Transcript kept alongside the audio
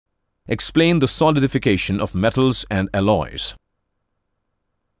explain the solidification of metals and alloys.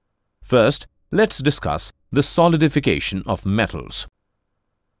 First, let's discuss the solidification of metals.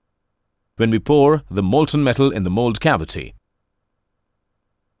 When we pour the molten metal in the mold cavity,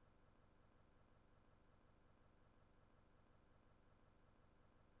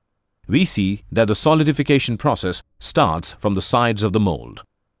 we see that the solidification process starts from the sides of the mold,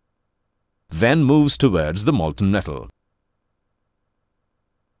 then moves towards the molten metal.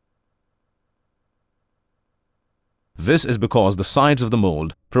 This is because the sides of the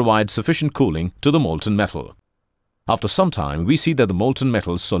mold provide sufficient cooling to the molten metal. After some time, we see that the molten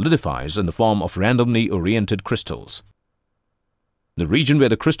metal solidifies in the form of randomly oriented crystals. The region where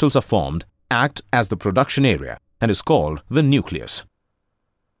the crystals are formed acts as the production area and is called the nucleus.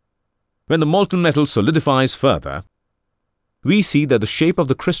 When the molten metal solidifies further, we see that the shape of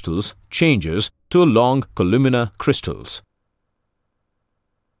the crystals changes to long columnar crystals.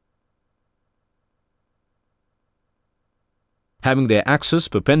 Having their axis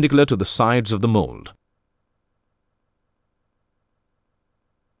perpendicular to the sides of the mold.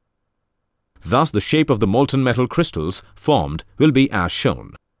 Thus, the shape of the molten metal crystals formed will be as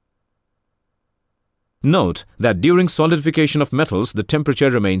shown. Note that during solidification of metals, the temperature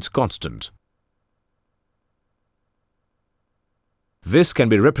remains constant. This can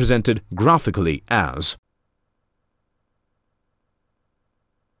be represented graphically as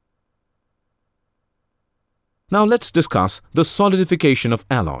Now let's discuss the solidification of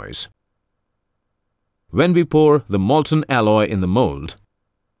alloys. When we pour the molten alloy in the mold,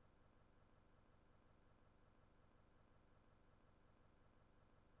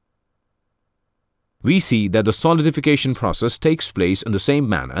 we see that the solidification process takes place in the same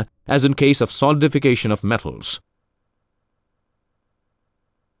manner as in case of solidification of metals.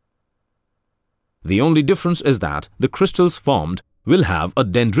 The only difference is that the crystals formed will have a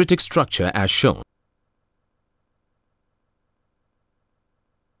dendritic structure as shown.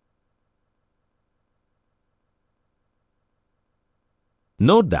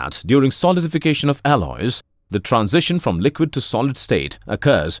 Note that during solidification of alloys, the transition from liquid to solid state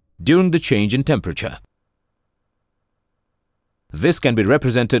occurs during the change in temperature. This can be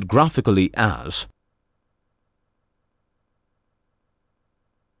represented graphically as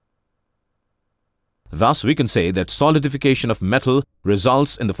Thus, we can say that solidification of metal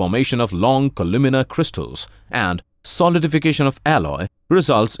results in the formation of long columnar crystals and solidification of alloy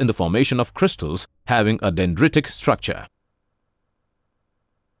results in the formation of crystals having a dendritic structure.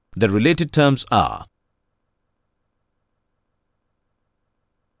 The related terms are